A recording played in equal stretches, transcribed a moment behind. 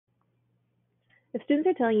If students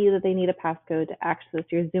are telling you that they need a passcode to access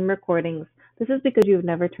your Zoom recordings, this is because you've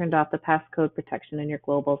never turned off the passcode protection in your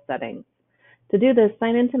global settings. To do this,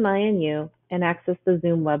 sign into MyNU and access the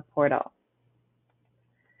Zoom web portal.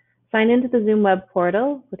 Sign into the Zoom web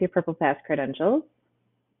portal with your Purple Pass credentials.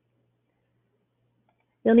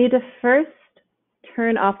 You'll need to first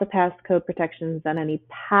turn off the passcode protections on any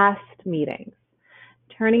past meetings.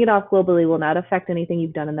 Turning it off globally will not affect anything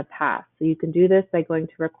you've done in the past. So you can do this by going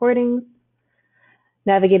to Recordings,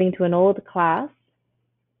 navigating to an old class,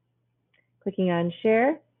 clicking on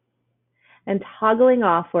Share, and toggling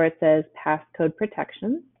off where it says Passcode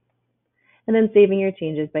Protection, and then saving your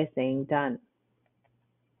changes by saying Done.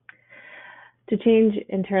 To change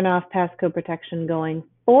and turn off passcode protection going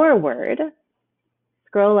forward,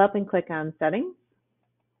 scroll up and click on Settings.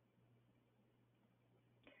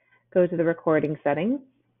 Go to the recording settings.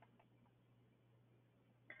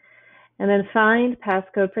 And then find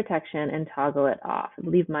passcode protection and toggle it off. I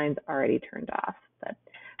believe mine's already turned off. But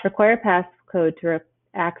require passcode to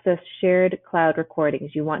access shared cloud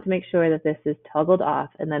recordings. You want to make sure that this is toggled off,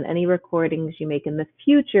 and then any recordings you make in the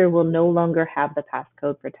future will no longer have the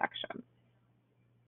passcode protection.